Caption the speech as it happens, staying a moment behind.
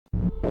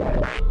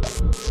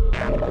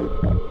We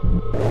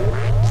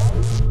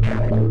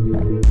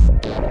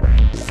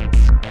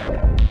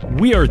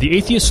are the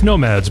Atheist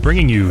Nomads,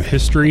 bringing you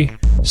history,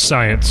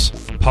 science,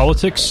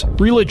 politics,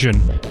 religion,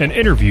 and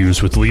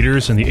interviews with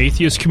leaders in the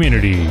atheist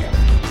community.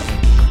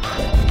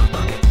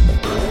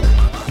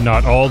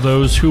 Not all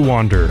those who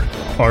wander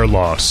are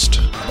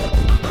lost.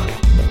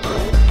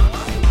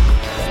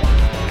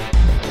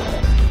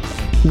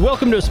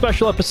 Welcome to a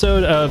special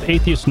episode of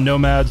Atheist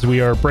Nomads.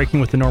 We are breaking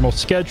with the normal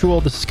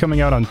schedule. This is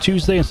coming out on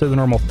Tuesday instead of the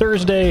normal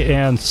Thursday,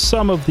 and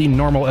some of the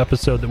normal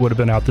episode that would have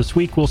been out this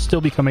week will still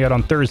be coming out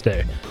on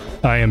Thursday.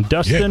 I am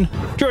Dustin.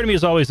 Yeah. Joining me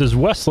as always is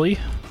Wesley.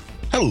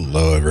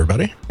 Hello,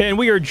 everybody. And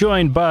we are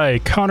joined by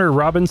Conor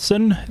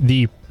Robinson,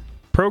 the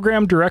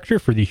Program Director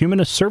for the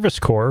Humanist Service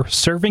Corps,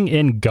 serving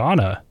in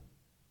Ghana.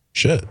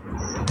 Shit.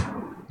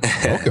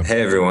 Welcome.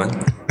 Hey,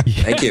 everyone.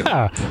 Yeah. Thank you.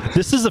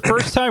 This is the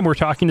first time we're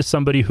talking to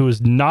somebody who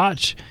is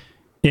not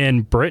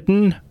in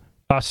Britain,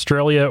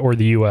 Australia, or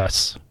the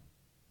U.S.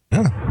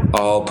 Yeah.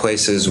 All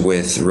places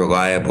with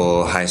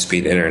reliable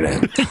high-speed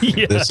internet.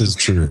 Yeah. This is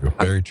true.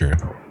 Very true.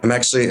 I'm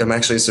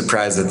actually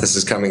surprised that this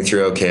is coming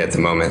through okay at the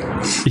moment.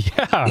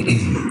 Yeah.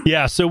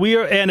 Yeah. So we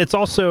are, and it's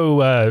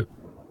also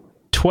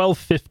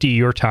 12:50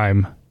 your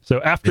time.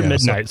 So after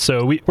midnight.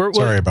 So we're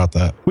sorry about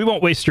that. We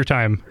won't waste your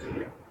time.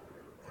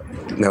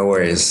 No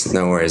worries.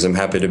 No worries. I'm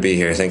happy to be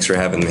here. Thanks for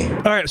having me.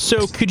 All right.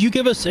 So could you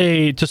give us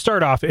to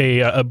start off,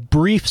 a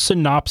brief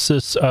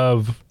synopsis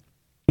of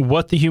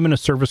what the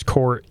Humanist Service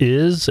Corps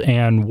is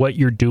and what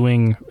you're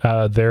doing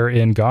there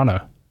in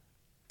Ghana?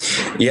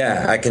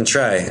 Yeah, I can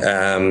try.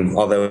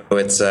 Although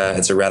it's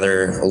a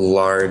rather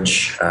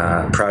large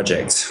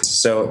project.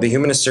 So the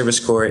Humanist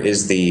Service Corps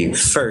is the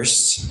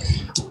first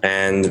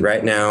and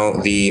right now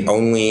the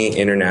only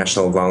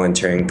international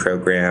volunteering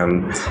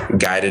program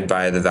guided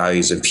by the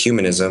values of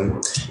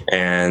humanism.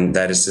 And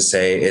that is to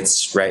say,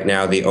 it's right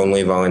now the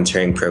only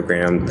volunteering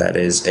program that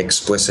is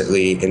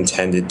explicitly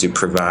intended to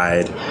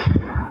provide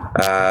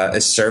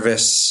a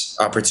service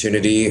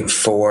opportunity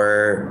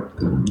for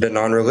the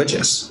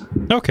non-religious.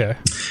 Okay.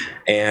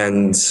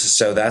 And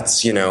so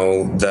that's,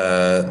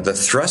 the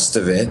thrust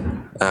of it.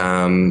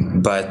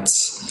 But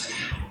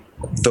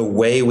the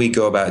way we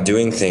go about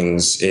doing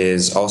things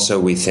is also,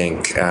 we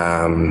think,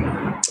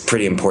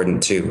 pretty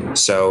important too.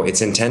 So it's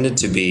intended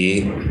to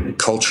be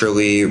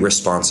culturally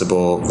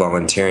responsible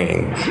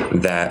volunteering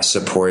that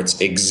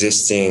supports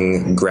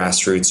existing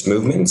grassroots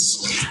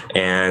movements.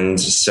 And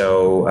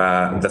so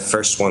the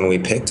first one we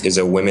picked is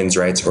a women's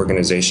rights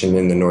organization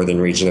in the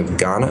northern region of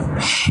Ghana.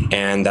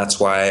 And that's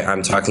why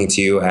I'm talking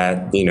to you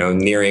at,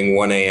 nearing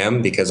 1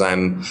 a.m. because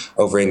I'm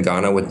over in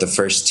Ghana with the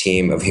first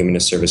team of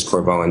Humanist Service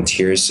Corps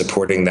volunteers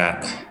supporting that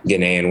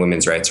Ghanaian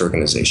women's rights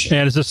organization.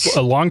 And is this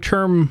a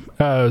long-term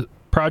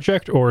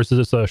project, or is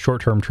this a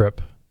short-term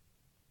trip?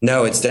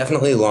 No, it's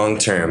definitely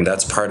long-term.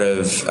 That's part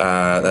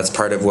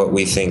of what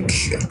we think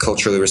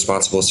culturally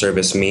responsible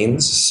service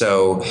means.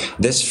 So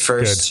this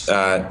first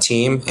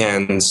team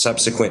and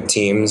subsequent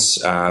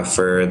teams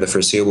for the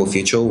foreseeable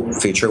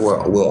future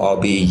will all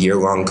be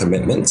year-long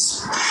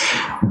commitments.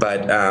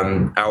 But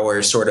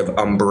our sort of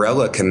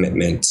umbrella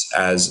commitment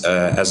as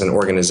an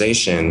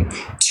organization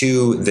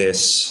to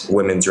this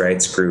women's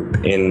rights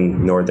group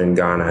in northern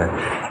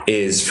Ghana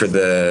is for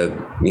the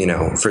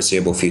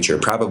foreseeable future,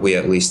 probably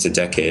at least a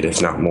decade,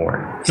 if not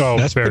more. Oh,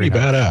 that's pretty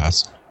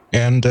badass.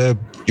 And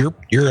your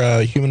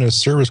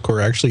Humanist Service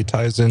Corps actually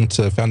ties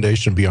into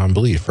Foundation Beyond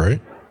Belief, right?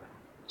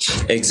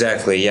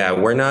 Exactly. Yeah,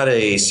 we're not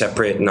a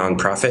separate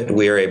nonprofit.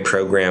 We are a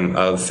program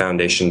of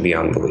Foundation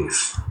Beyond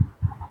Belief.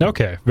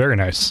 Okay, very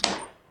nice.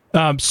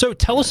 So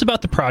tell us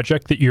about the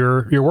project that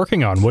you're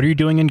working on. What are you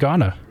doing in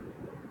Ghana?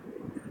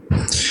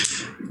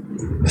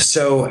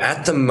 So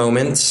at the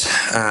moment,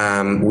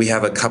 we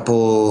have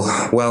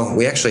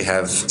we actually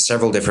have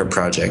several different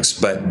projects,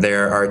 but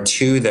there are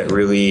two that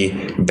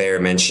really bear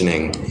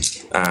mentioning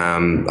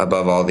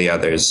above all the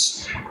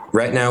others.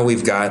 Right now,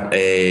 we've got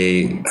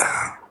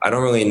I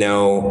don't really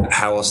know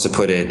how else to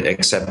put it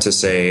except to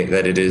say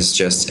that it is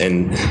just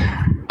an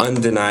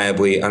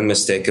undeniably,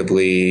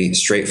 unmistakably,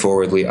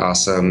 straightforwardly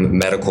awesome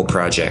medical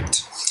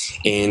project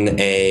in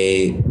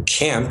a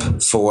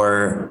camp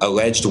for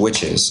alleged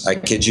witches. I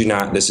kid you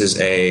not, this is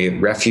a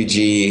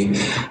refugee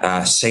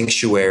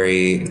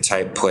sanctuary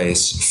type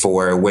place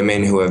for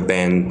women who have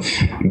been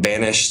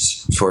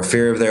banished for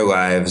fear of their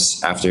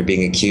lives after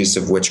being accused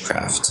of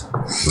witchcraft.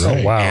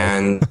 Oh, wow.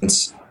 And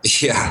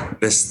yeah,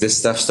 this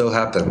stuff still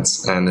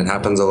happens, and it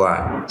happens a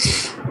lot.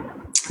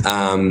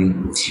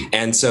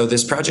 And so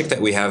this project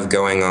that we have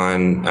going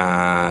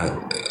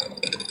on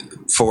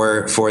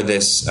for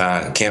this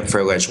camp for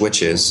alleged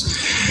witches,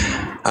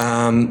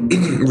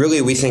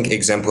 really we think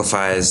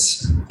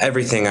exemplifies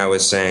everything I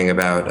was saying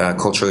about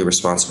culturally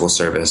responsible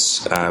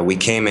service. We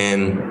came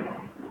in,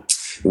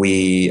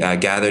 we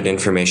gathered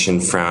information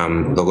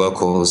from the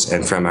locals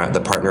and from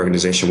the partner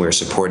organization we were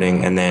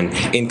supporting, and then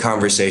in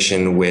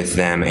conversation with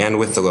them and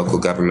with the local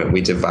government,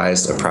 we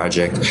devised a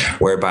project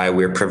whereby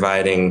we're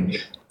providing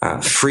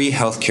free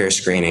healthcare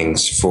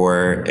screenings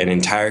for an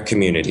entire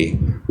community,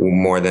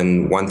 more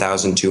than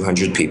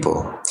 1,200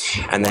 people.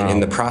 And then in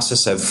the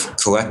process of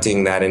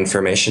collecting that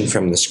information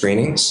from the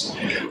screenings,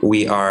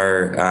 we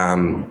are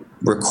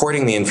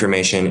recording the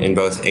information in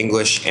both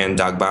English and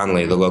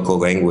Dagbanli, the local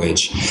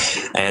language,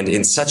 and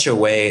in such a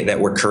way that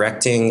we're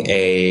correcting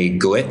a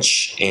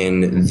glitch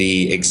in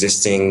the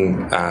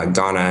existing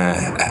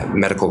Ghana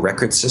medical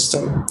record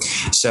system.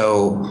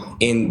 So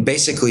in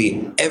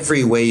basically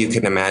every way you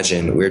can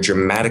imagine, we're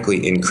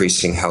dramatically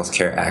increasing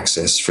healthcare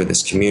access for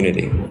this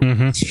community.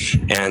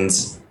 And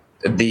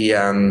the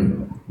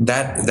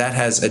that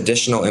has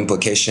additional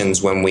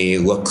implications when we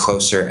look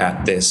closer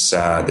at this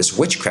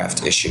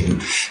witchcraft issue,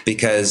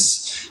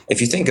 because if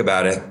you think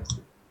about it,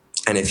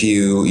 and if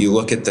you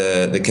look at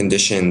the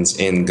conditions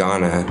in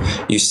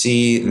Ghana, you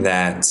see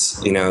that,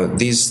 you know,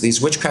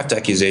 these witchcraft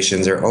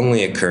accusations are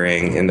only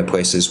occurring in the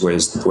places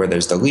where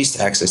there's the least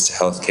access to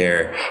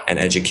healthcare and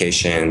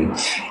education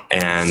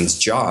and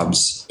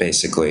jobs,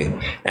 basically.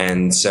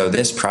 And so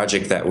this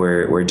project that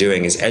we're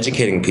doing is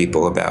educating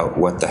people about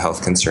what the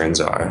health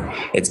concerns are.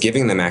 It's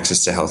giving them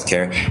access to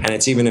healthcare, and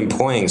it's even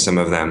employing some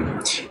of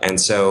them. And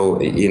so,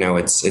 you know,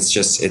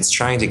 it's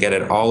trying to get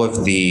at all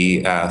of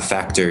the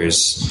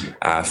factors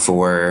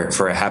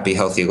for a happy,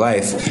 healthy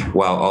life,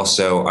 while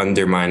also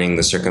undermining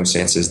the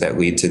circumstances that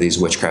lead to these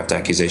witchcraft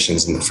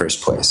accusations in the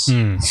first place.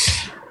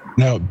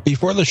 Now,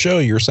 before the show,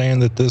 you're saying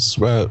that this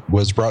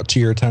was brought to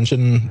your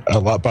attention a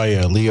lot by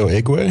Leo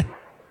Igwe?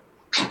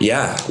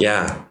 Yeah.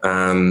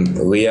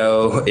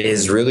 Leo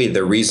is really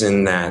the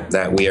reason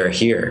that we are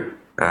here.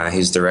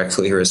 He's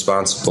directly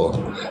responsible.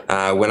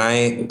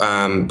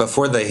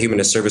 Before the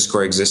Humanist Service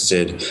Corps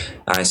existed,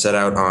 I set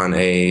out on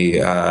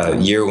a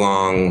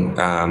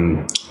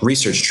year-long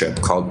research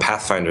trip called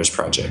Pathfinders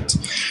Project.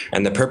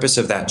 And the purpose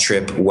of that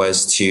trip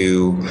was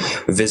to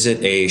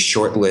visit a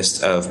short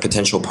list of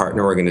potential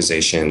partner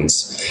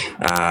organizations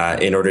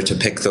in order to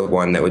pick the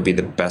one that would be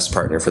the best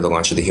partner for the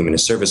launch of the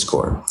Humanist Service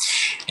Corps.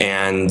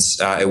 And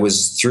it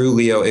was through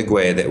Leo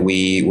Igwe that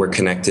we were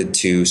connected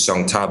to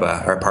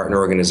Songtaba, our partner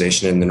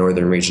organization in the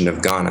northern region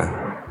of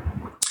Ghana.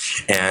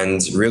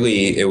 And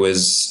really, it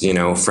was, you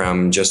know,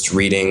 from just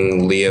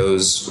reading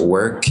Leo's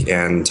work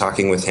and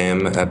talking with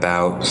him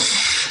about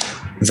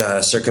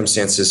the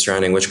circumstances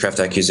surrounding witchcraft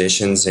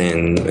accusations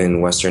in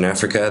Western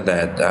Africa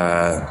that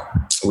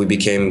we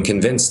became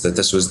convinced that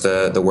this was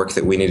the work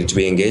that we needed to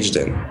be engaged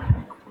in.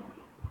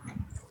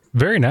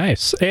 Very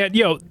nice. And,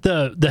 you know,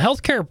 the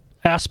healthcare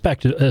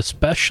aspect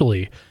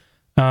especially,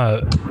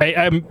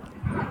 I'm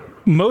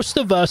most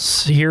of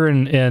us here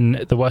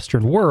in the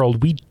Western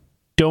world, we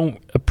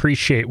don't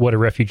appreciate what a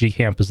refugee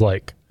camp is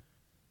like.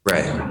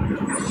 Right.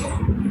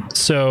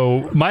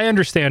 So my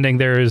understanding,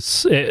 there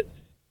is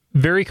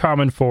very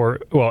common for,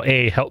 well,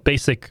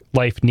 basic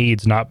life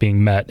needs not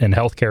being met and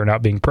healthcare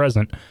not being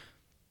present,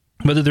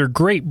 but they're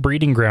great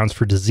breeding grounds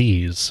for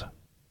disease.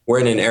 We're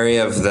in an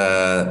area of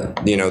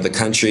the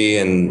country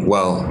and,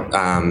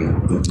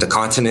 the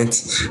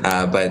continent,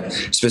 but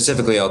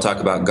specifically I'll talk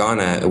about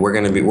Ghana.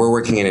 We're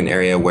working in an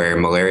area where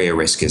malaria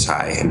risk is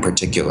high in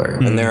particular.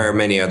 And there are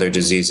many other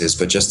diseases,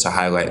 but just to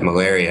highlight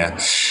malaria,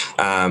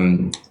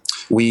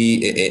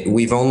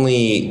 we've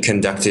only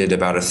conducted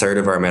about a third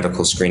of our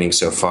medical screening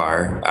so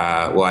far.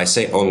 Well, I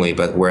say only,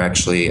 but we're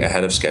actually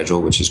ahead of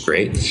schedule, which is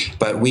great.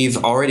 But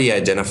we've already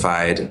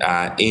identified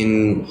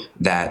in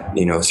that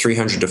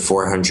 300 to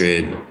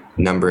 400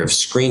 number of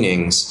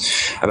screenings,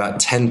 about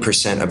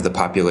 10% of the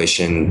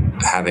population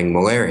having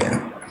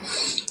malaria.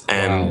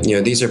 And,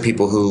 these are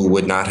people who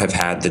would not have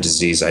had the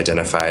disease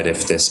identified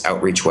if this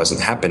outreach wasn't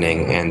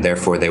happening, and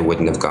therefore they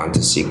wouldn't have gone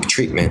to seek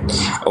treatment.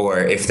 Or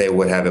if they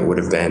would have, it would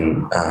have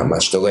been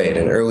much delayed.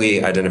 And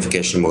early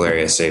identification of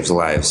malaria saves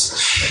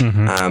lives.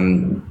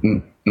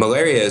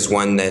 Malaria is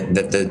one that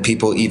the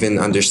people even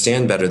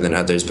understand better than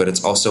others, but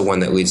it's also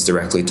one that leads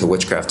directly to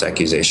witchcraft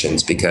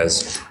accusations,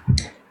 because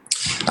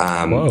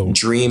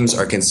dreams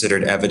are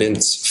considered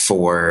evidence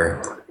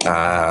for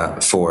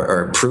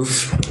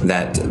proof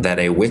that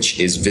a witch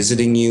is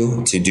visiting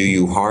you to do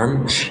you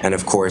harm. And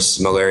of course,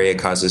 malaria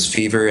causes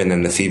fever, and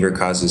then the fever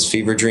causes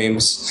fever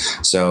dreams.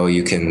 So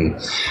you can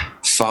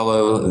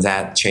follow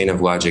that chain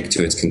of logic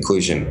to its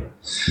conclusion.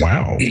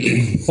 Wow.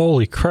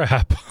 Holy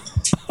crap.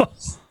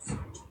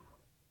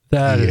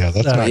 Other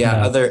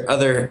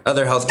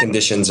health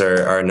conditions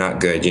are not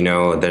good.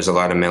 There's a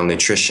lot of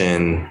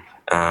malnutrition,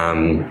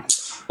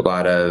 a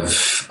lot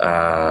of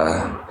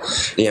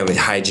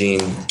hygiene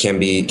can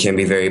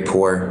be very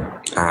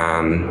poor.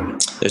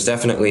 There's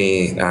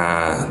definitely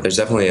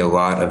a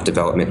lot of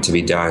development to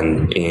be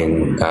done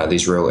in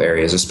these rural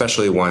areas,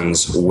 especially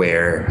ones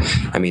where,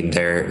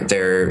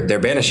 they're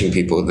banishing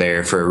people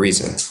there for a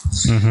reason.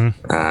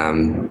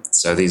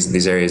 So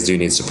these areas do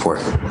need support.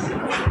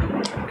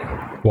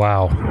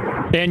 Wow.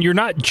 And you're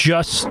not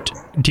just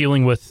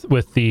dealing with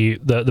the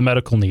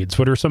medical needs.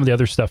 What are some of the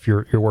other stuff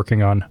you're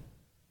working on?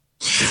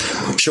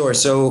 Sure.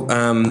 So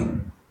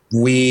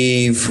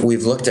We've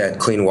looked at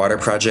clean water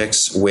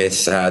projects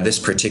with this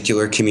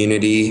particular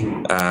community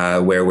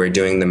where we're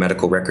doing the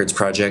medical records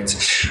project.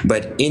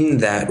 But in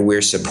that,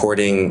 we're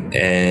supporting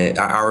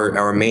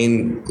our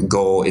main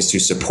goal is to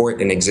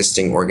support an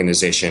existing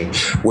organization.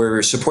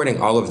 We're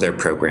supporting all of their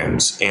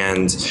programs,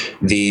 and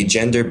the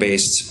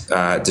gender-based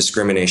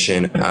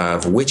discrimination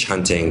of witch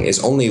hunting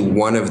is only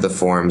one of the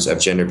forms of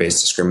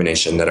gender-based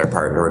discrimination that our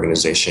partner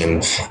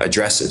organization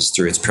addresses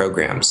through its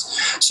programs.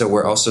 So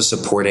we're also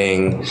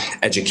supporting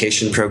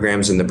education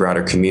programs in the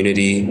broader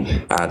community.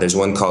 There's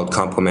one called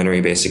Complementary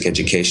Basic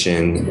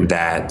Education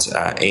that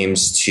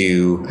aims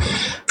to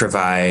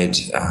provide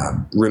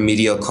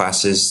remedial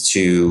classes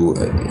to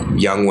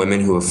young women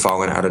who have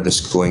fallen out of the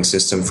schooling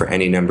system for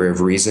any number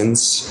of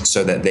reasons,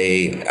 so that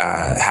they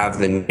have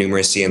the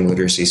numeracy and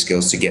literacy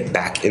skills to get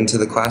back into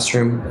the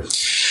classroom.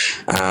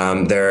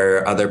 There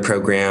are other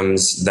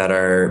programs that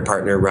our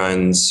partner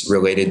runs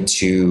related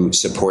to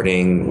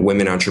supporting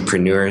women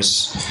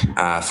entrepreneurs.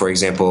 For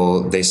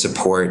example, they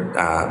support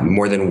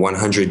more than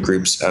 100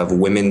 groups of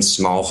women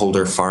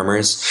smallholder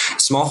farmers.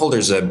 Smallholder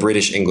is a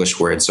British English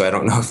word, so I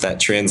don't know if that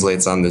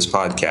translates on this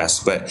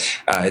podcast, but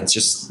it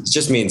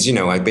just means,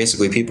 like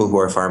basically people who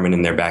are farming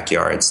in their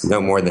backyards,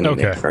 no more than an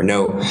acre,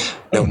 no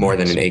more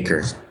than an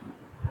acre.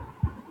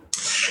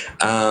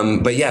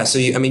 But yeah, so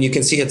you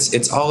can see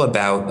it's all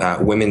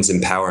about women's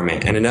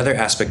empowerment. And another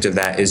aspect of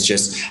that is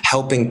just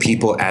helping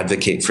people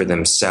advocate for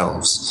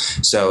themselves.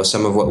 So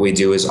some of what we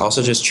do is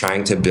also just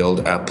trying to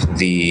build up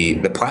the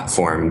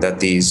platform that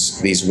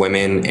these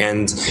women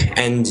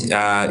and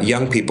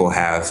young people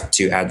have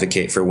to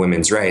advocate for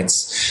women's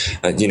rights.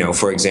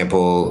 For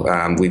example,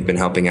 we've been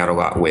helping out a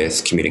lot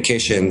with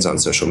communications on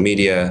social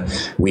media.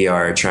 We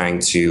are trying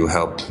to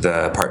help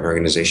the partner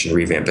organization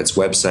revamp its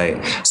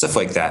website, stuff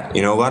like that.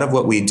 A lot of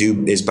what we do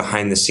is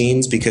behind the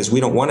scenes because we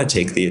don't want to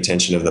take the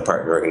attention of the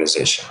partner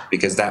organization,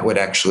 because that would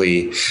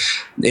actually,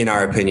 in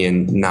our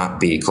opinion, not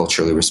be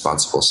culturally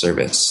responsible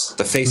service.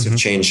 The face of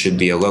change should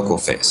be a local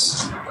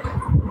face.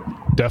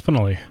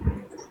 Definitely.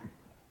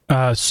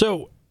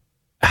 So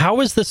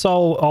how is this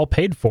all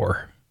paid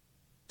for?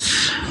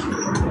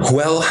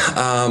 Well,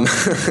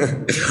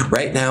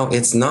 right now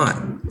it's not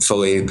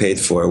fully paid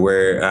for.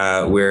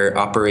 We're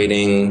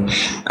operating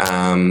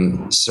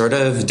sort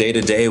of day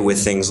to day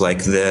with things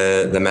like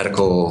the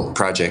medical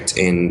project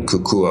in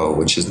Kukuo,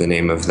 which is the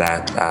name of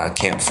that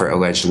camp for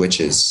alleged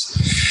witches.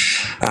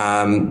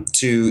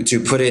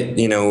 To put it,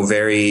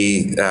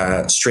 very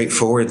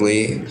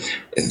straightforwardly,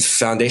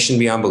 Foundation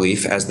Beyond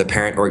Belief, as the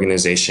parent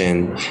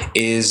organization,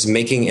 is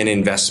making an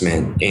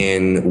investment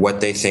in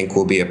what they think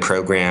will be a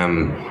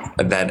program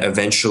that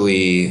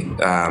eventually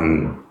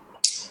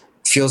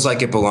feels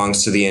like it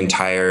belongs to the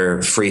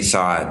entire free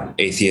thought,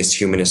 atheist,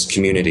 humanist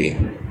community.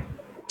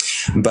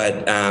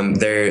 But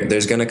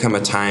there's going to come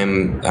a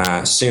time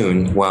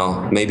soon,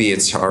 well, maybe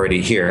it's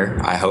already here,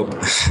 I hope,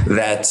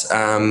 that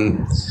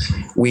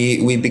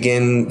we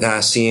begin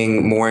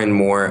seeing more and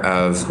more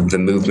of the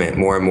movement,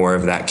 more and more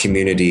of that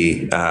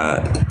community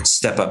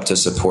step up to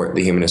support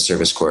the Humanist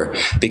Service Corps.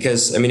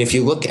 Because, if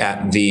you look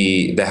at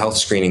the health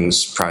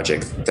screenings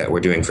project that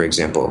we're doing, for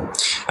example,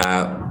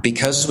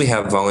 because we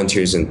have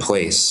volunteers in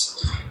place,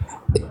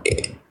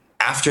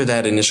 after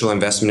that initial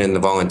investment in the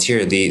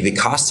volunteer, the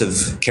cost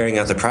of carrying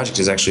out the project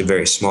is actually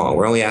very small.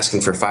 We're only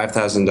asking for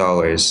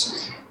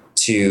 $5,000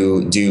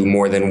 to do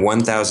more than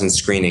 1,000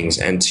 screenings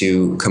and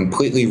to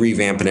completely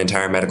revamp an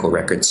entire medical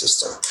record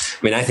system.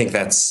 I think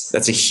that's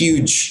a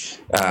huge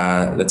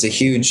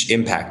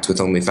impact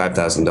with only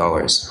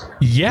 $5,000.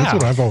 Yeah, that's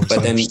what I've always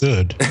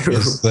understood.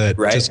 Is that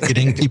right? Just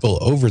getting people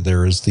over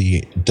there is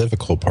the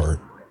difficult part.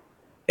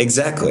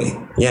 Exactly.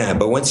 Yeah.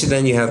 But once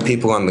you have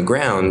people on the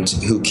ground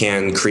who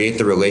can create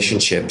the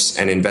relationships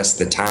and invest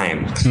the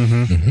time,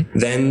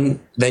 then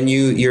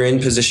you're in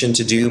position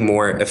to do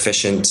more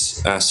efficient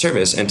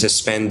service and to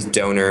spend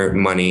donor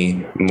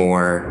money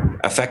more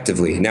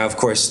effectively. Now, of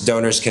course,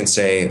 donors can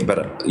say,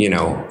 but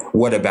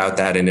what about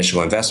that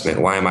initial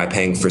investment? Why am I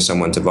paying for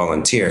someone to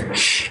volunteer?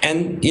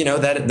 And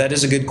that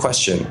is a good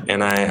question,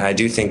 and I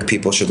do think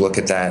people should look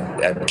at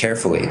that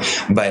carefully.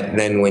 But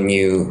then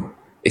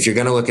if you're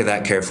going to look at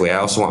that carefully, I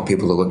also want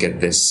people to look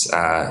at this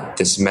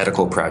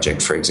medical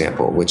project, for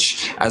example,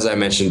 which, as I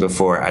mentioned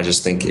before, I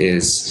just think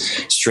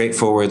is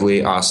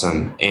straightforwardly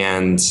awesome.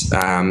 And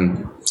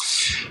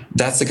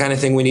that's the kind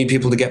of thing we need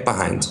people to get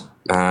behind.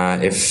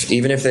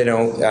 Even if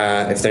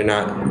they're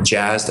not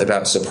jazzed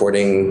about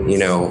supporting,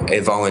 a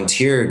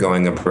volunteer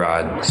going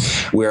abroad,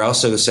 we're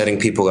also setting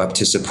people up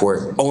to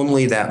support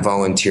only that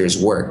volunteer's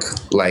work,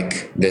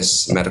 like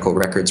this medical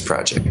records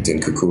project in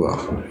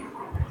Kukuo.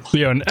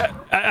 And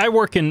I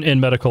work in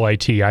medical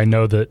IT. I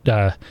know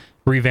that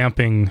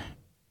revamping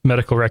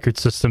medical record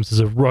systems is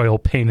a royal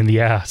pain in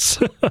the ass.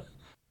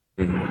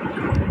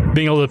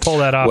 Being able to pull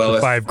that off for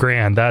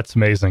 $5,000, that's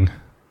amazing.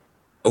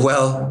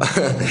 Well,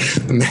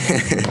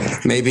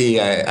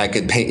 maybe I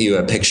could paint you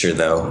a picture,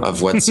 though,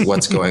 of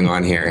what's going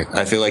on here.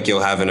 I feel like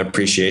you'll have an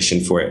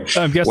appreciation for it.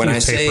 I'm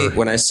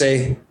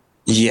guessing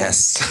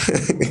Yes,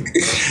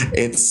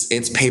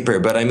 it's paper,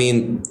 but I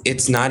mean,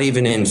 it's not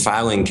even in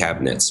filing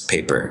cabinets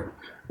paper.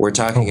 We're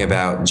talking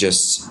about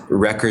just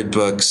record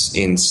books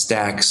in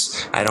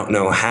stacks. I don't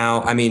know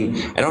how. I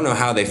mean, I don't know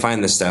how they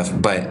find this stuff,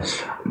 but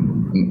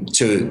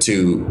to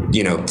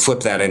flip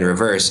that in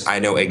reverse, I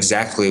know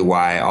exactly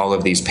why all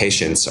of these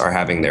patients are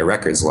having their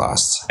records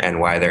lost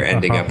and why they're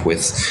ending up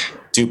with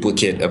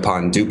duplicate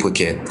upon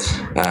duplicate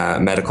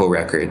medical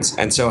records.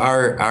 And so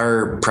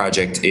our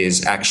project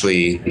is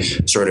actually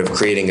sort of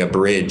creating a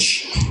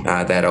bridge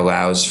that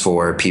allows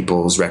for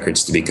people's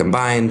records to be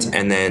combined.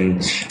 And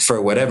then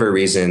for whatever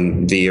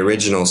reason, the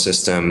original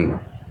system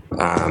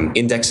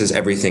indexes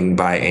everything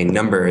by a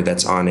number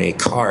that's on a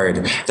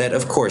card that,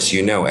 of course,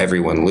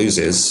 everyone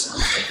loses,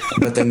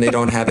 but then they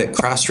don't have it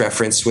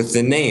cross-referenced with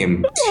the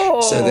name.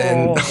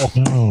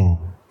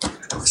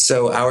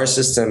 So our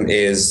system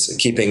is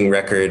keeping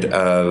record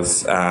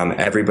of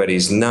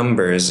everybody's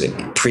numbers,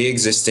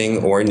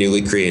 pre-existing or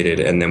newly created,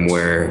 and then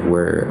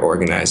we're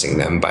organizing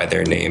them by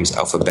their names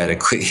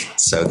alphabetically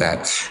so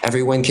that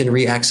everyone can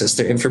re-access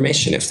their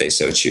information if they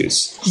so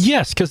choose.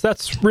 Yes, because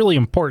that's really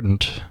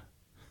important.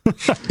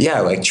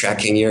 Yeah, like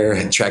tracking your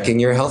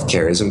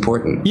healthcare is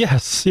important.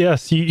 Yes.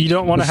 You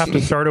don't want to have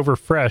to start over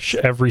fresh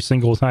every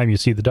single time you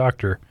see the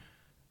doctor.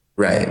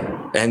 Right.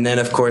 And then,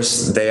 of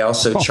course, they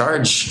also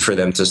charge for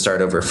them to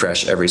start over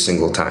fresh every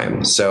single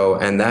time. So,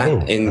 and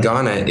that in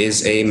Ghana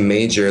is a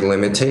major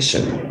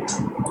limitation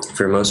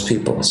for most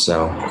people.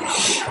 So,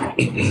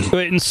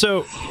 wait, and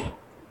so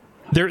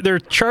they're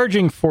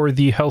charging for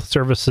the health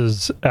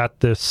services at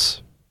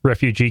this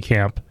refugee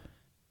camp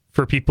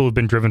for people who've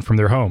been driven from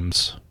their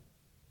homes.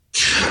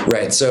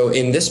 Right. So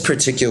in this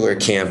particular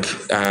camp,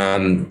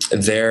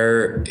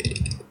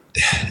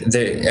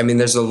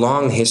 there's a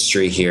long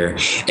history here.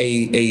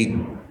 A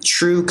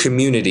true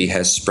community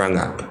has sprung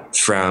up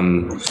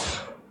from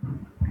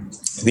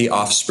the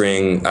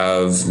offspring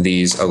of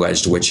these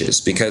alleged witches.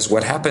 Because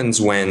what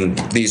happens when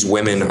these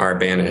women are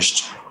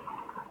banished,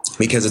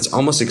 because it's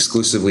almost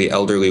exclusively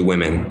elderly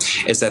women,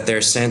 is that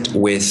they're sent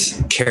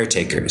with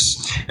caretakers.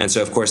 And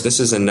so, of course, this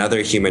is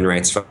another human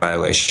rights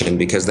violation,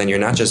 because then you're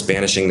not just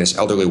banishing this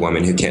elderly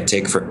woman who can't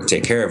take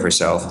care of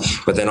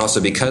herself, but then also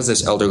because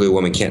this elderly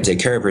woman can't take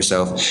care of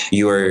herself,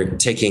 you are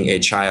taking a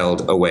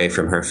child away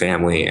from her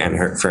family and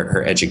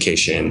her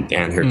education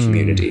and her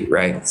community,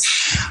 right?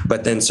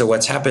 But then, so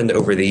what's happened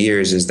over the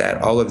years is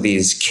that all of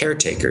these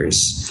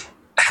caretakers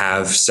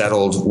have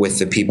settled with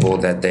the people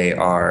that they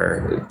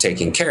are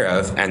taking care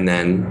of, and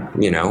then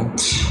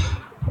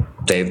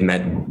they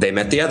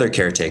met the other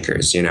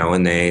caretakers,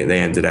 and they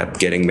ended up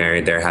getting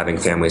married. They're having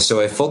families. So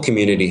a full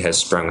community has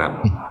sprung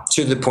up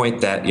to the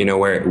point that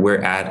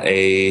we're at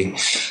a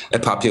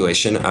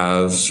population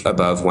of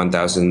above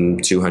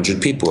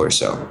 1,200 people or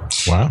so.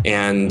 Wow!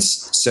 And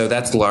so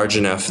that's large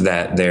enough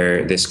that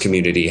this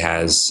community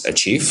has a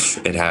chief,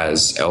 it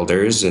has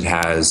elders, it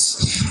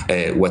has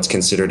what's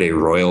considered a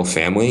royal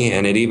family,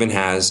 and it even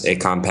has a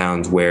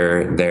compound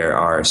where there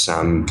are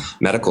some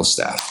medical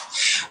staff.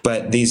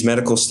 But these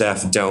medical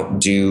staff don't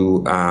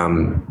do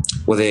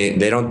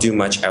they don't do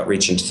much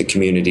outreach into the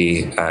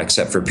community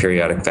except for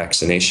periodic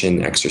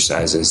vaccination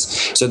exercises.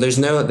 So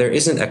there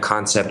isn't a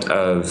concept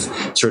of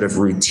sort of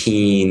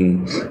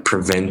routine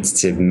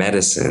preventative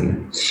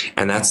medicine,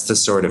 and that's the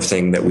sort of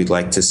thing that we'd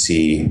like to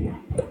see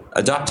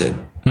adopted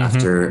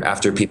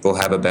after people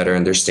have a better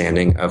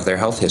understanding of their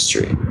health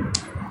history.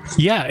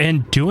 Yeah,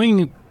 and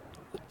doing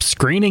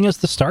screening is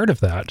the start of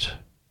that.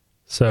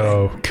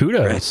 So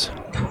kudos.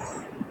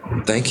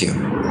 Right. Thank you.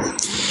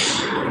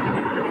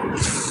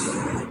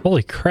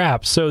 Holy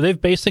crap. So they've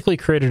basically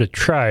created a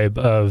tribe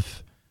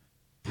of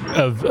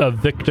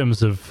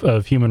victims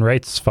of human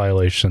rights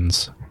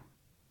violations.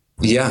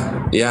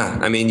 Yeah.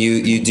 I mean,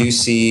 you do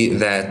see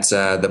that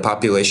the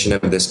population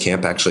of this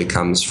camp actually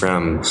comes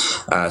from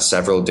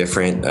several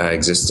different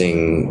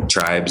existing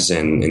tribes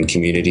and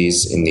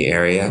communities in the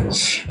area,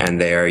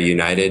 and they are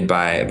united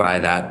by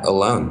that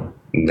alone.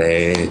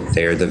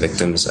 They are the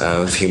victims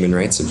of human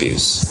rights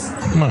abuse.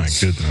 My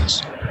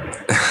goodness.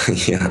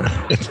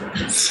 Yeah.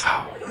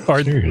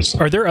 Are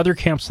there other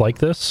camps like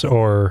this,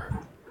 or?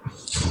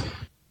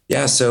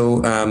 Yeah,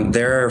 so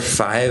there are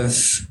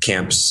 5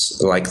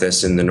 camps like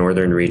this in the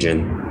northern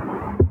region.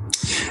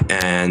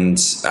 And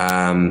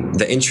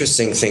the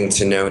interesting thing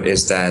to note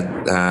is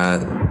that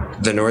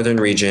the northern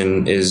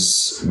region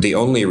is the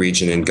only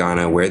region in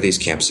Ghana where these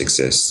camps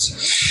exist.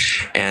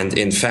 And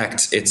in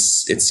fact, it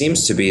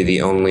seems to be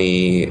the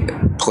only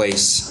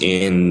place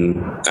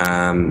in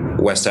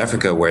West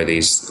Africa where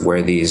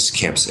these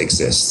camps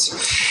exist.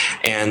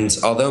 And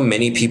although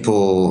many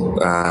people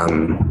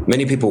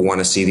want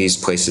to see these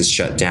places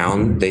shut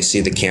down, they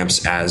see the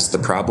camps as the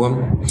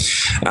problem.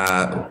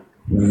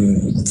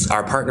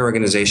 our partner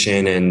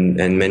organization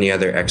and many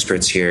other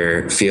experts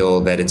here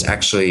feel that it's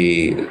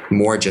actually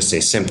more just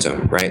a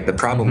symptom, right? The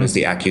problem is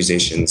the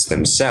accusations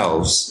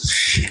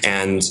themselves.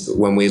 And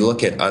when we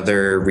look at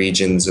other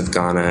regions of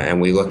Ghana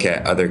and we look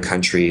at other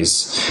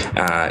countries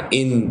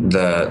in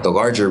the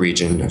larger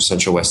region of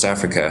Central West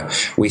Africa,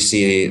 we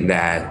see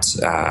that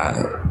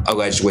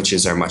alleged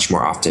witches are much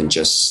more often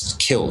just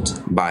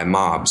killed by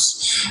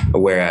mobs,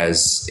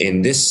 whereas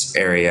in this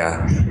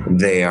area,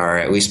 they are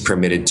at least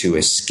permitted to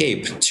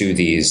escape to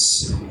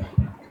these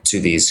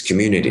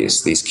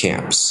communities, these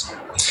camps.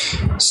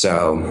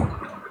 So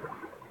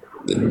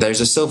there's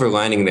a silver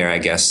lining there, I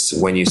guess,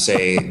 when you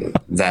say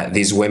that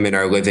these women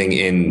are living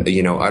in,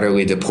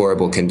 utterly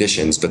deplorable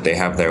conditions, but they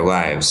have their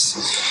lives.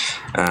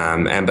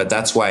 But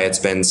that's why it's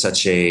been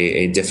such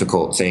a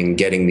difficult thing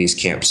getting these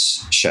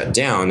camps shut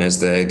down, as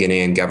the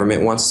Ghanaian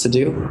government wants to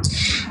do,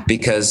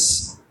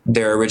 because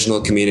their original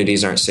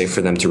communities aren't safe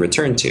for them to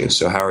return to.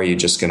 So how are you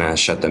just going to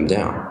shut them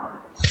down?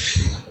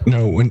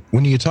 No,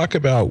 when you talk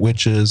about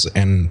witches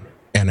and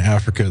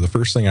Africa, the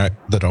first thing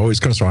that always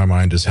comes to my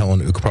mind is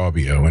Helen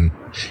Ukpabio, and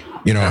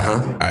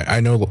I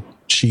know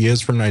she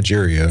is from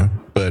Nigeria,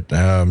 but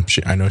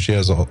I know she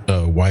has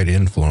a wide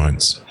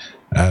influence.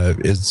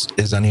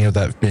 Is any of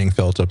that being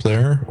felt up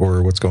there,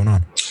 or what's going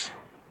on?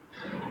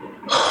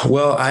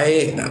 Well,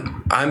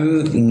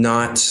 I'm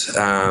not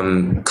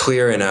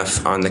clear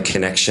enough on the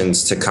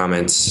connections to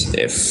comment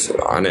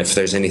if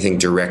there's anything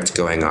direct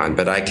going on,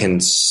 but I can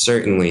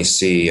certainly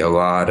see a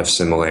lot of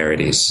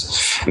similarities.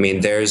 I mean,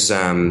 there's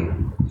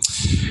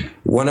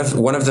one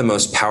of the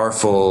most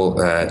powerful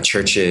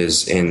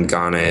churches in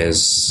Ghana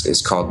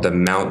is called the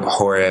Mount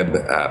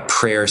Horeb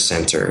Prayer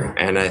Center,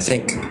 and I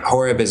think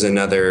Horeb is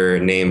another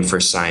name for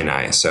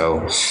Sinai.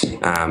 So,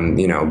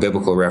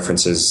 biblical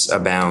references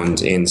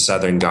abound in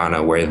southern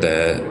Ghana, where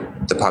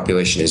the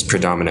population is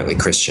predominantly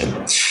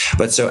Christian.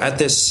 But so at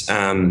this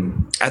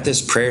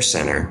prayer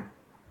center,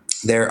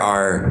 there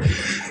are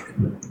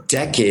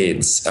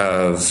decades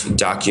of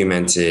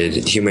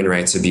documented human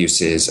rights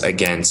abuses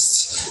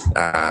against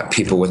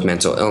people with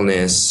mental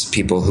illness,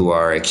 people who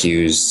are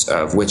accused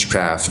of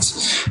witchcraft,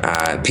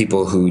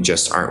 people who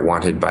just aren't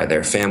wanted by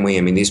their family.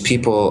 I mean, these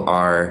people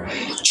are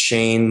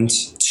chained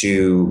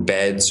to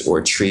beds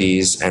or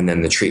trees, and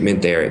then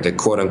the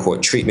quote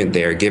unquote treatment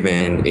they are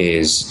given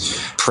is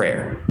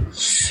prayer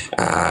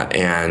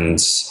and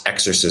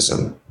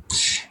exorcism.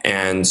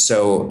 And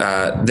so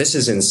this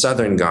is in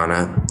southern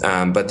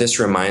Ghana, but this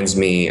reminds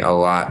me a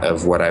lot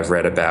of what I've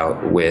read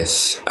about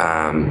with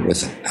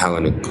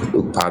Helen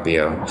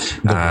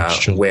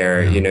Ukpabio,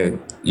 where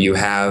you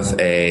have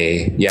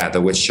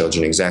the witch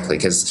children, exactly,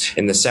 because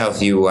in the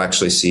South you will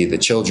actually see the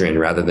children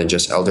rather than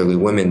just elderly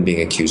women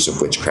being accused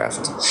of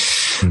witchcraft.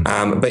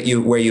 But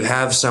where you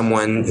have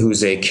someone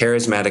who's a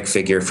charismatic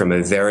figure from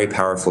a very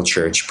powerful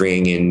church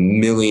bringing in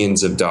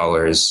millions of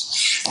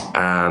dollars,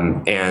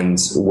 and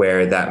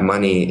where that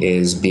money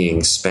is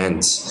being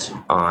spent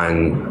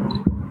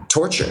on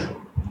torture.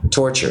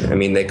 I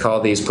mean, they call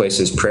these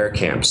places prayer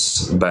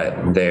camps,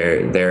 but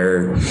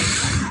they're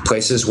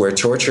places where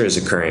torture is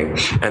occurring.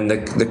 And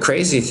the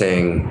crazy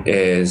thing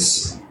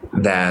is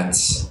that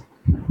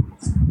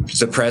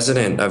the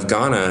president of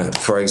Ghana,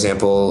 for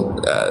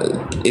example,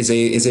 is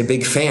a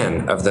big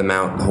fan of the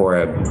Mount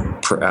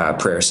Horeb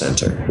Prayer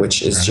Center,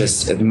 which is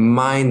just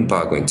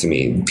mind-boggling to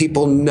me.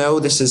 People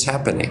know this is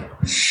happening.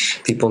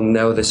 People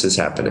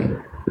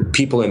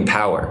in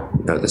power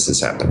know this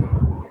is happening.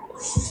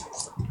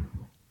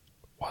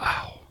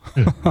 Wow.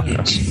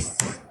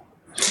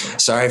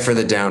 Sorry for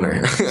the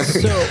downer.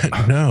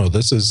 No,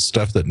 this is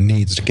stuff that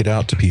needs to get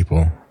out to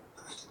people.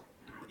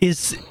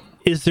 Is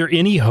there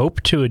any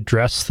hope to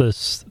address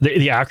this,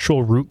 the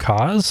actual root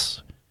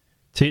cause,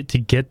 to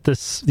get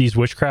these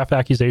witchcraft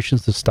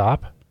accusations to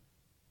stop?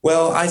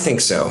 Well, I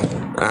think so.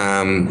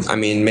 I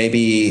mean,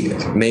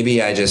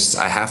 maybe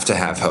I have to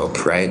have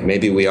hope, right?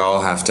 Maybe we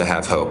all have to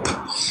have hope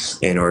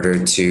in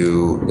order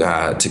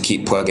to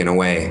keep plugging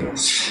away.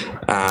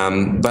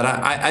 But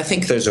I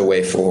think there's a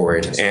way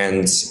forward,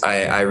 and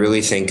I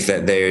really think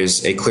that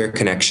there's a clear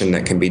connection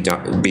that can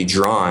be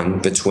drawn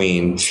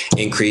between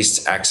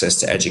increased access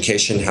to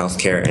education,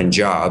 healthcare, and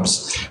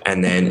jobs,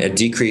 and then a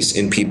decrease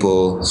in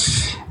people,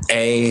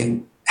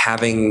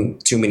 having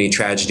too many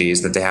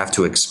tragedies that they have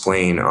to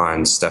explain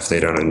on stuff they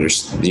don't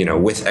understand,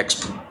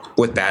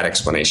 with bad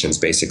explanations,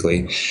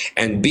 basically,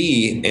 and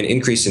B, an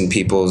increase in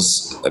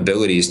people's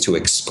abilities to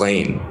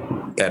explain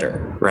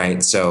better,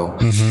 right? So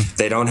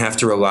they don't have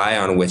to rely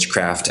on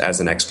witchcraft as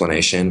an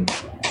explanation,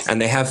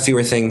 and they have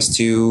fewer things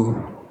to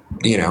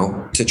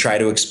try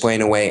to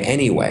explain away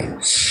anyway.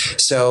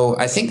 So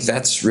I think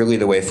that's really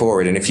the way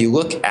forward. And if you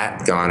look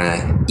at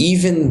Ghana,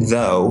 even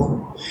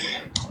though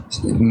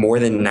more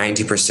than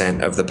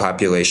 90% of the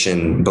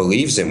population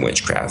believes in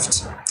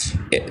witchcraft,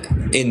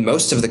 in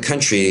most of the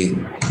country,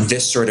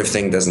 this sort of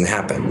thing doesn't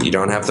happen. You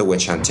don't have the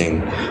witch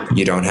hunting.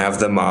 You don't have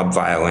the mob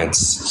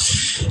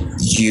violence.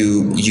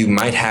 You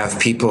might have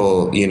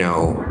people,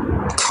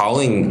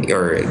 calling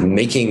or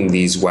making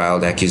these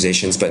wild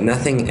accusations, but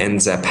nothing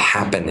ends up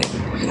happening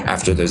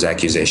after those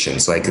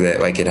accusations, like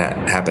it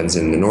happens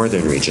in the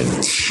northern region.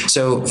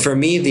 So for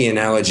me, the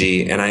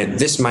analogy, and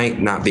this might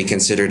not be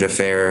considered a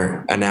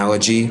fair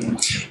analogy,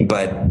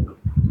 but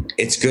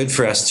it's good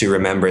for us to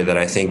remember that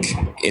I think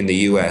in the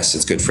U.S.,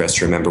 it's good for us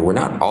to remember we're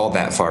not all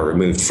that far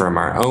removed from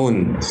our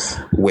own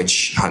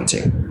witch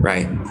hunting,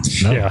 right?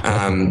 No.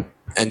 Yeah.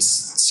 And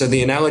so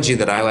the analogy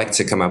that I like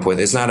to come up with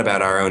is not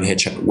about our own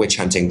witch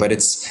hunting, but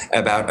it's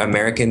about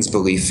Americans'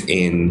 belief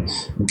in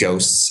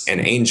ghosts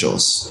and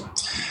angels,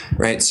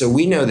 right? So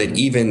we know that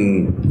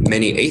even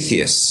many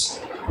atheists,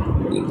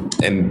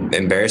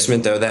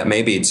 embarrassment though that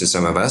may be to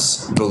some of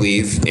us,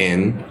 believe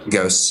in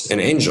ghosts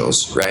and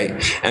angels,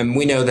 right? And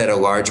we know that a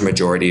large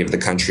majority of the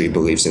country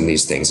believes in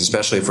these things,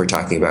 especially if we're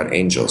talking about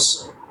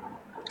angels.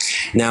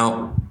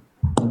 Now,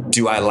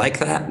 do I like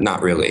that?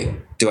 Not really.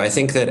 Do I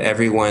think that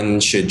everyone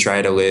should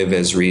try to live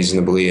as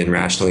reasonably and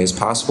rationally as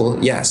possible?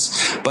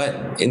 Yes.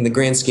 But in the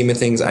grand scheme of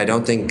things, I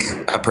don't think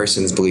a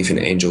person's belief in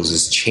angels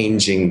is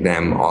changing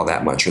them all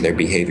that much or their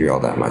behavior all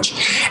that much.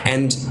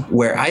 And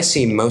where I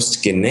see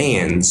most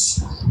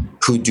Ghanaians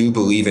who do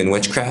believe in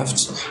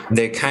witchcraft,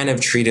 they kind of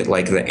treat it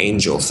like the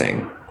angel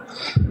thing.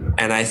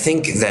 And I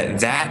think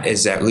that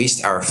is at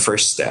least our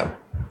first step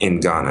in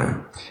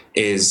Ghana,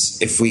 is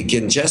if we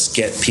can just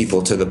get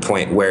people to the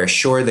point where,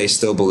 sure, they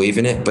still believe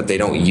in it, but they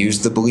don't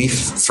use the belief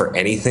for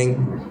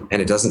anything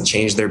and it doesn't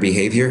change their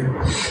behavior,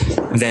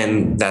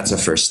 then that's a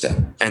first step.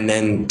 And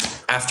then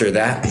after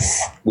that,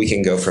 we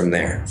can go from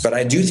there. But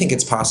I do think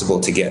it's possible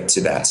to get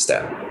to that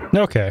step.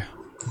 Okay.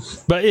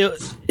 But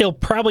it'll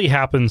probably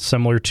happen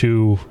similar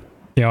to,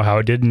 how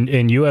it did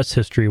in U.S.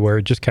 history, where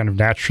it just kind of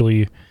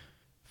naturally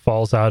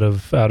falls out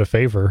of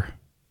favor.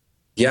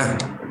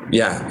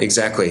 Yeah,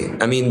 exactly.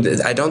 I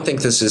mean, I don't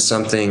think this is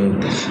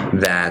something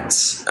that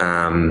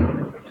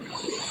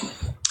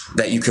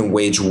that you can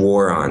wage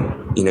war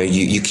on.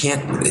 You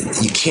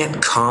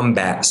can't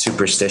combat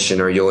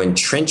superstition, or you'll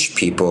entrench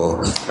people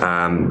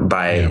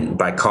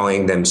by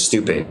calling them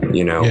stupid,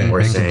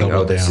 or saying,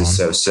 "Oh, this is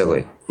so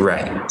silly."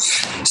 Right.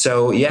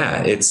 So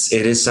yeah, it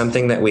is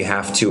something that we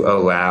have to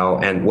allow,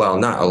 and well,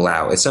 not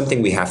allow. It's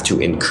something we have to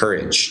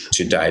encourage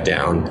to die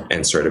down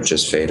and sort of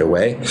just fade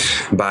away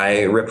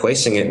by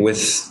replacing it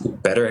with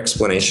better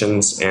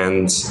explanations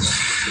and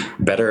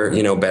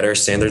better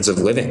standards of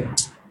living.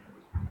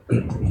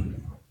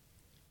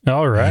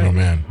 All right. Oh,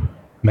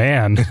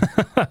 man.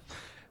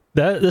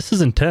 This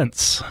is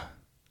intense.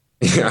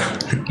 Yeah.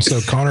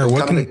 So Connor,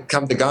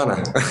 come to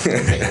Ghana?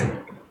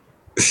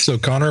 So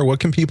Connor,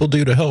 what can people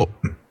do to help?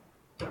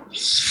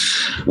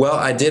 Well,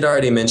 I did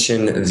already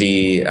mention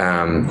the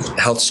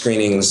health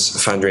screenings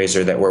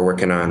fundraiser that we're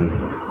working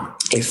on.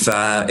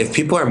 If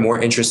people are more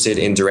interested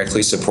in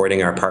directly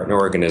supporting our partner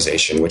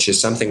organization, which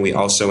is something we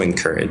also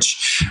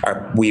encourage,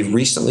 we've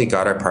recently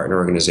got our partner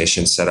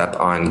organization set up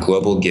on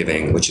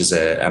GlobalGiving, which is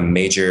a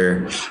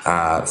major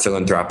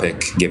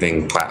philanthropic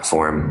giving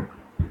platform.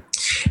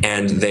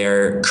 And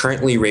they're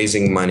currently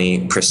raising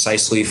money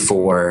precisely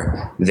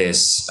for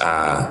this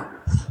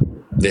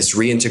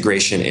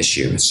reintegration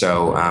issue.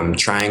 So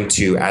trying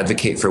to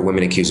advocate for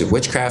women accused of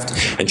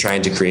witchcraft and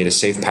trying to create a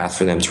safe path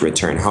for them to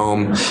return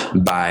home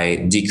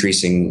by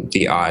decreasing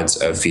the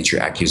odds of future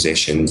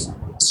accusations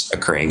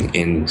occurring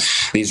in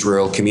these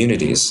rural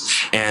communities.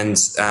 And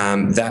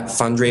that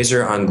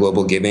fundraiser on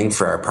GlobalGiving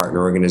for our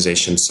partner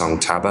organization,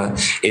 Songtaba,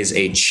 is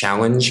a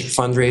challenge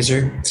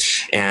fundraiser.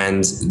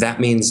 And that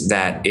means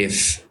that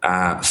if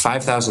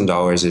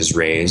 $5,000 is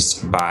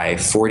raised by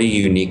 40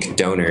 unique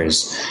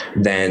donors,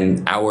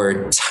 then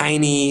our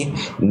tiny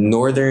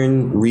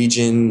northern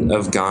region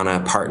of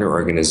Ghana partner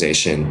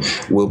organization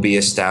will be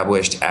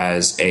established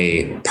as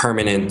a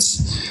permanent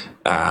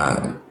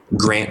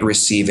grant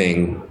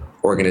receiving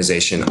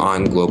organization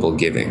on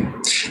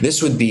GlobalGiving.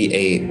 This would be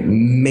a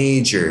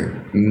major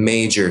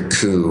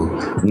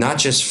coup, not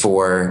just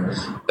for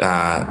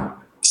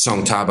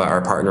Songtaba,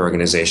 our partner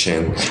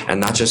organization, and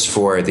not just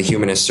for the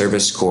Humanist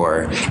Service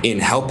Corps in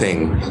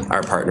helping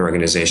our partner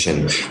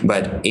organization,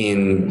 but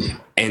in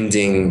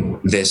ending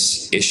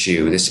this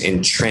issue, this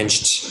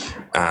entrenched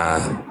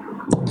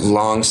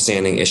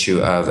long-standing issue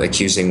of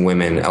accusing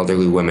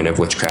elderly women of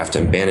witchcraft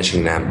and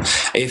banishing them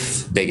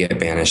if they get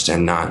banished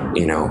and not,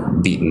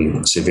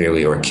 beaten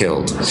severely or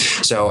killed.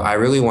 So I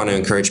really want to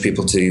encourage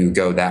people to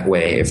go that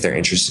way if they're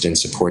interested in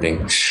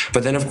supporting.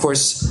 But then, of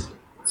course,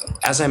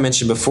 as I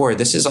mentioned before,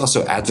 this is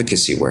also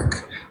advocacy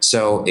work.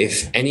 So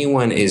if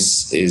anyone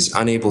is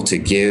unable to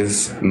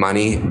give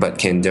money but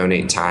can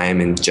donate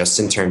time, and just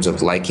in terms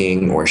of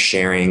liking or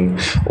sharing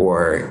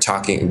or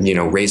talking,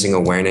 raising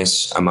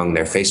awareness among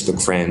their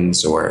Facebook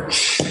friends, or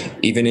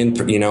even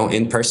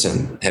in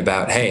person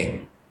about,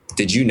 hey,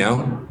 did you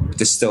know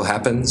this still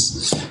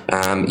happens?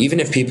 Even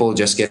if people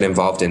just get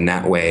involved in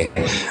that way,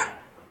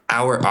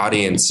 our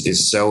audience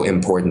is so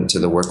important to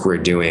the work we're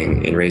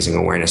doing in raising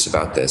awareness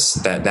about this,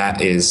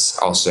 that is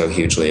also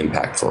hugely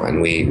impactful.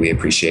 And we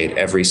appreciate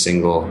every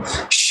single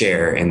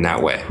share in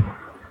that way.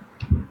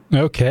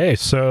 Okay,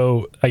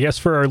 so I guess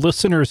for our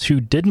listeners who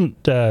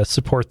didn't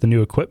support the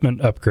new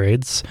equipment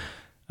upgrades,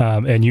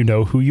 and you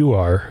know who you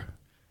are,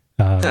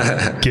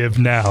 give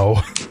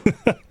now.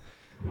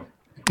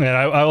 And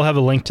I will have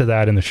a link to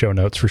that in the show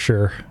notes for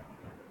sure.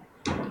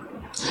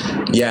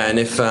 Yeah, and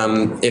if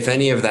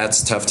any of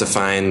that's tough to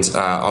find,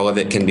 all of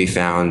it can be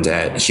found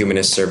at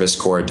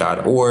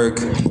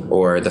humanistservicecorps.org,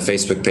 or the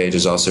Facebook page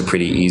is also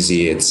pretty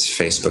easy. It's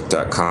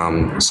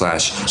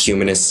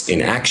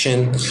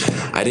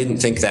facebook.com/humanistinaction. I didn't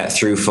think that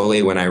through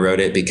fully when I wrote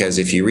it, because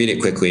if you read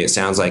it quickly, it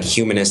sounds like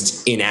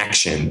humanists in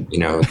action,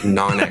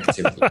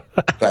 non-activity.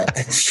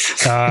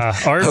 But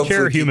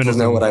armchair humanism.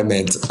 Know what I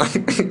meant.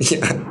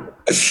 Yeah,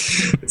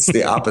 it's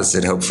the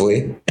opposite,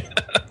 hopefully.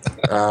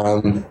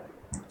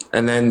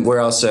 And then we're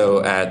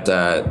also at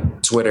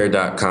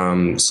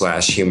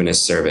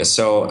twitter.com/humanist service.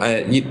 So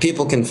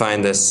people can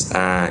find us,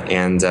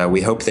 and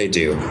we hope they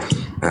do.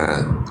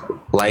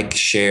 Like,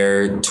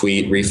 share,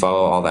 tweet,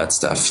 refollow, all that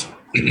stuff.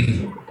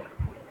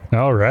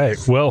 All right.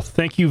 Well,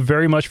 thank you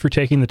very much for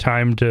taking the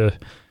time to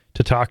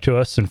talk to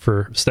us and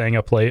for staying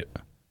up late.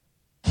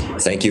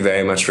 Thank you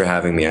very much for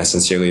having me. I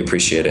sincerely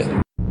appreciate it.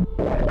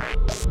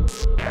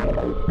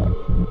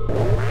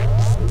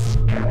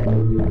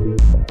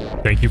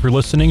 Thank you for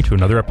listening to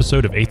another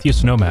episode of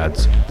Atheist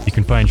Nomads. You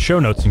can find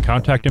show notes and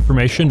contact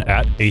information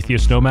at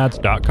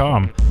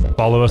atheistnomads.com.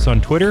 Follow us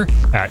on Twitter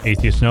at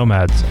Atheist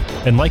Nomads,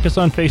 and like us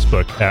on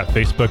Facebook at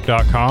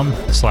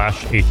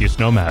facebook.com/Atheist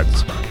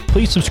Nomads.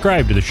 Please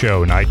subscribe to the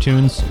show in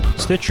iTunes,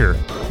 Stitcher,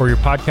 or your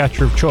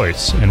podcatcher of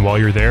choice, and while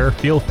you're there,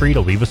 feel free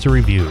to leave us a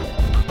review.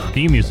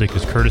 Theme music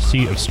is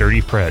courtesy of Sturdy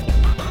Fred.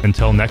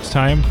 Until next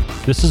time,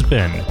 this has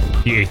been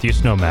the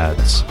Atheist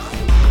Nomads.